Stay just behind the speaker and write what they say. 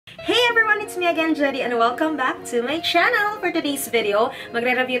It's me again, Jedi, and welcome back to my channel. For today's video,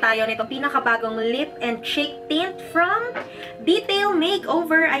 magre-review tayo nitong pinakabagong lip and cheek tint from Detail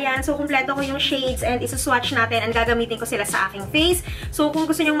Makeover. Ayan, so kumpleto ko yung shades and isuswatch natin and gagamitin ko sila sa aking face. So kung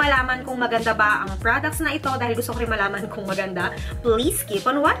gusto nyong malaman kung maganda ba ang products na ito, dahil gusto ko rin malaman kung maganda, please keep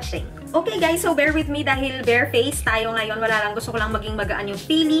on watching. Okay guys, so bear with me dahil bare face tayo ngayon. Wala lang, gusto ko lang maging magaan yung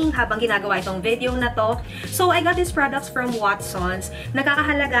feeling habang ginagawa itong video na to. So I got these products from Swatches.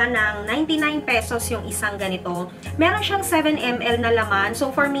 Nagkakahalaga ng 99 pesos yung isang ganito. Meron siyang 7 ml na laman.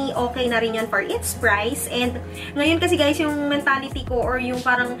 So for me, okay na rin yun for its price. And ngayon kasi guys, yung mentality ko or yung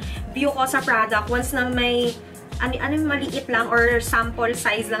parang view ko sa product, once na may maliit lang or sample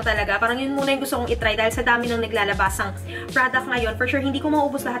size lang talaga. Parang yun muna yung gusto kong itry dahil sa dami ng naglalabasang product ngayon. For sure, hindi ko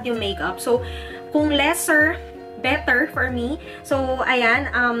maubos lahat yung makeup. So, kung lesser, better for me. So, ayan,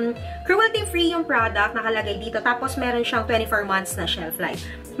 cruelty-free yung product nakalagay dito. Tapos, meron siyang 24 months na shelf life.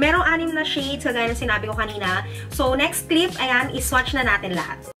 Merong 6 na shades, kagaya ng sinabi ko kanina. So, next clip, ayan, iswatch na natin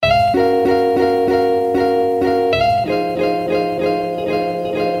lahat.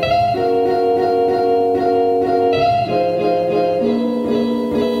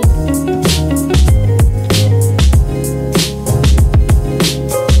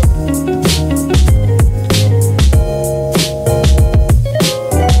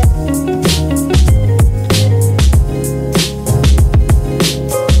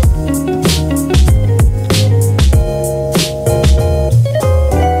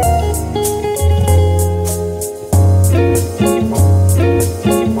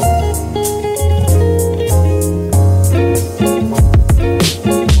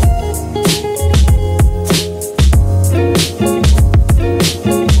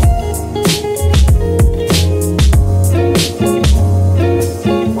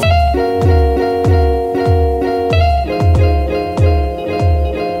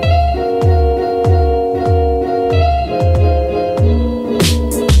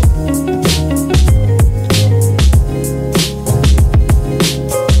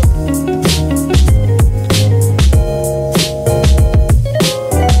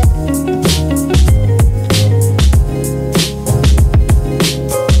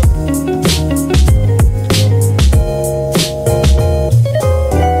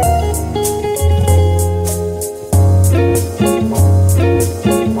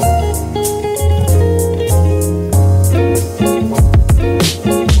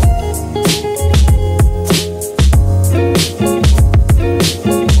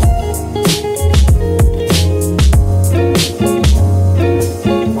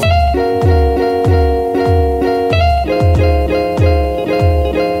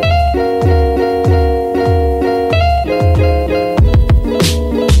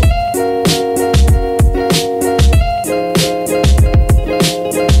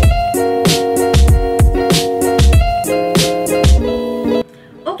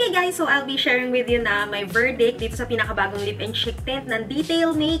 So, I'll be sharing with you na my verdict dito sa pinakabagong lip and cheek tint ng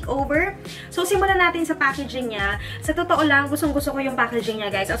Detail Makeover. So, simulan natin sa packaging niya. Sa totoo lang, gustong-gusto ko yung packaging niya,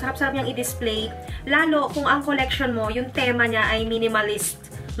 guys. Ang sarap-sarap niyang i-display. Lalo kung ang collection mo, yung tema niya ay minimalist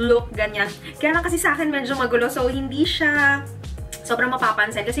look, ganyan. Kaya lang kasi sa akin medyo magulo. So, hindi siya sobrang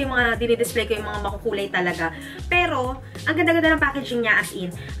mapapansin kasi yung mga dinidisplay ko yung mga makukulay talaga. Pero, ang ganda-ganda ng packaging niya as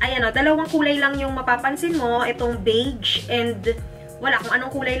in. Ayan o, dalawang kulay lang yung mapapansin mo. Itong beige and wala kung anong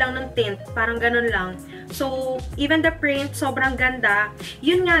kulay lang ng tint. Parang ganun lang. So, even the print, sobrang ganda.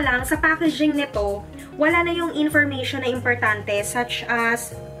 Yun nga lang, sa packaging nito, wala na yung information na importante such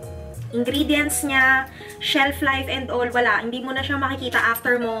as ingredients niya, shelf life and all. Wala. Hindi mo na siya makikita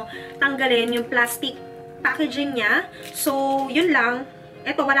after mo tanggalin yung plastic packaging niya. So, yun lang.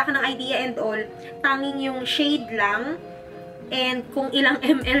 Ito, wala ka ng idea and all. Tanging yung shade lang. And kung ilang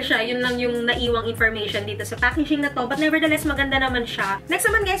ml siya, yun lang yung naiwang information dito sa packaging na to. But nevertheless, maganda naman siya. Next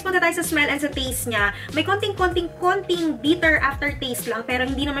naman guys, punta tayo sa smell and sa taste niya. May konting bitter aftertaste lang. Pero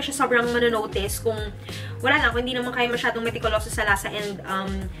hindi naman siya sobrang manonotice. Kung wala lang, kung hindi naman kayo masyadong meticuloso sa lasa and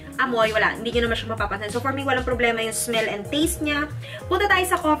amoy, wala. Hindi nyo naman siya mapapansin. So for me, walang problema yung smell and taste niya. Punta tayo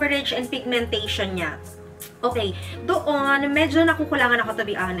sa coverage and pigmentation niya. Okay, doon, medyo nakukulangan ako to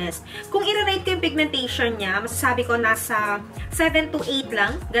be honest. Kung i-rate ko yung pigmentation niya, masasabi ko nasa 7 to 8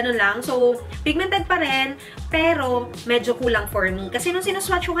 lang, ganun lang. So, pigmented pa rin, pero medyo kulang for me. Kasi nung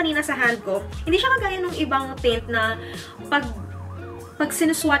sinuswatch ko kanina sa hand ko, hindi siya kagaya nung ibang tint na pag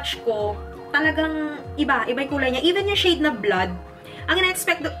sinuswatch ko, talagang iba yung kulay niya. Even yung shade na blood, ang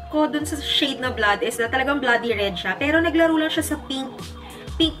ina-expect ko dun sa shade na blood is na talagang bloody red siya. Pero naglaro lang siya sa pink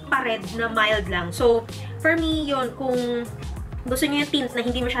pa red na mild lang. So, for me, yun, kung gusto niyo yung tint na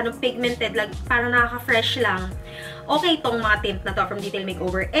hindi masyadong pigmented, like, parang nakaka-fresh lang, okay tong mga tint na to from Detail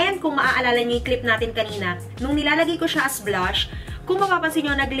Makeover. And kung maaalala nyo yung clip natin kanina, nung nilalagay ko siya as blush, kung mapapansin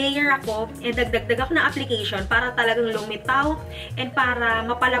nyo, nag-layer ako and dagdag ako ng application para talagang lumitaw and para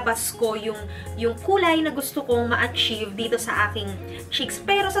mapalabas ko yung kulay na gusto kong ma-achieve dito sa aking cheeks.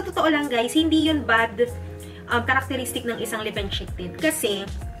 Pero sa totoo lang guys, hindi yun bad characteristic ng isang lip and cheek tint. Kasi,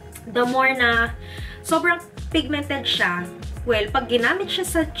 the more na sobrang pigmented siya, well, pag ginamit siya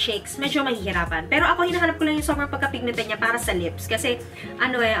sa cheeks, medyo mahihirapan. Pero ako, hinahanap ko lang yung sobrang pagka-pigmented niya para sa lips. Kasi,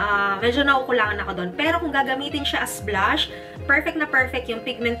 medyo naukulangan ako doon. Pero kung gagamitin siya as blush, perfect na perfect yung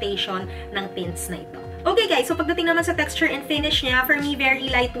pigmentation ng tints na ito. Okay guys, so pagdating naman sa texture and finish niya, for me, very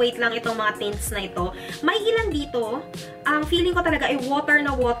lightweight lang itong mga tints na ito. May ilan dito, feeling ko talaga ay water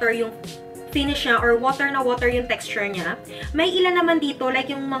na water yung finish niya or water na water yung texture niya. May ilan naman dito, like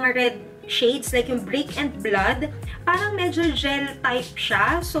yung mga red shades, like yung Brick and Blood, parang medyo gel type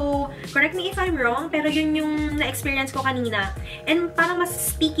siya. So, correct me if I'm wrong, pero yun yung na-experience ko kanina. And parang mas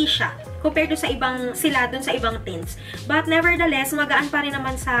sticky siya compared to sa ibang sila dun sa ibang tints. But nevertheless, magaan pa rin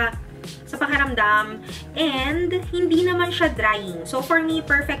naman sa pakiramdam, and hindi naman siya drying. So, for me,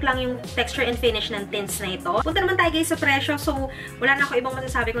 perfect lang yung texture and finish ng tints na ito. Punta naman tayo guys sa presyo, so wala na ako ibang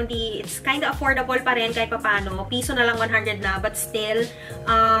masasabi kundi it's kinda affordable pa rin kahit papano. Piso na lang 100 na, but still,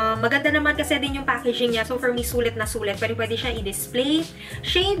 maganda naman kasi din yung packaging niya. So, for me, sulit na sulit. Pwede siya i-display.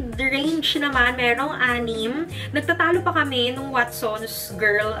 Shade range naman, merong 6. Nagtatalo pa kami nung Watsons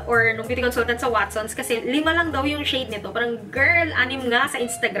girl or nung beauty consultant sa Watsons kasi 5 lang daw yung shade nito. Parang, girl, 6 nga sa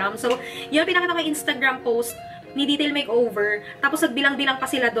Instagram. So, yun pinakita ko yung Instagram post ni Detail Makeover. Tapos nagbilang-bilang pa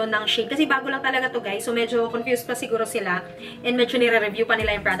sila doon ng shade. Kasi bago lang talaga to guys. So medyo confused pa siguro sila. And medyo nire-review pa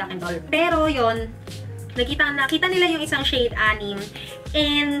nila yung product and all. Pero yun, nakita nila yung isang shade 6.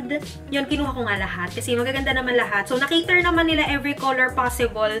 And yun, kinuha ko nga lahat. Kasi magaganda naman lahat. So na-cater naman nila every color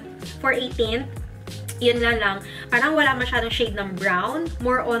possible for 18. Yun lang. Parang wala masyadong shade ng brown.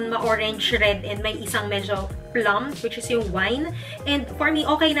 More on ma-orange, red, and may isang medyo plum, which is yung wine. And for me,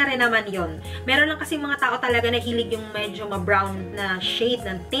 okay na rin naman yun. Meron lang kasi mga tao talaga na hilig yung medyo ma-brown na shade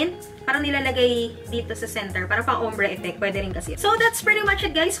ng tint. Parang nilalagay dito sa center. Parang pang ombre effect. Pwede rin kasi. So, that's pretty much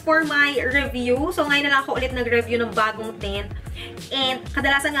it guys for my review. So, ngayon na lang ako ulit nag-review ng bagong tint. And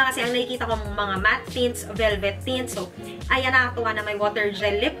kadalasan nga kasi ang nakikita ko mga matte tints, velvet tints. So, ayan, nakatuwa na may water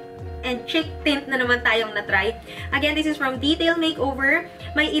gel lip and cheek tint na naman tayong na-try. Again, this is from Detail Makeover.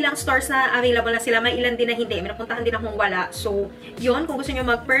 May ilang stores na available na sila. May ilan din na hindi. May napuntahan din akong wala. So, yun. Kung gusto nyo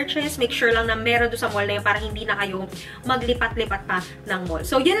mag-purchase, make sure lang na meron doon sa mall na yun para hindi na kayo maglipat-lipat pa ng mall.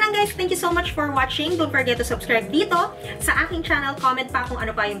 So, yun lang guys. Thank you so much for watching. Don't forget to subscribe dito sa aking channel. Comment pa kung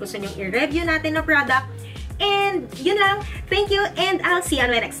ano pa yung gusto nyo i-review natin na product. And, yun lang. Thank you and I'll see you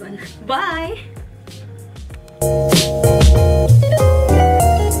on my next one. Bye!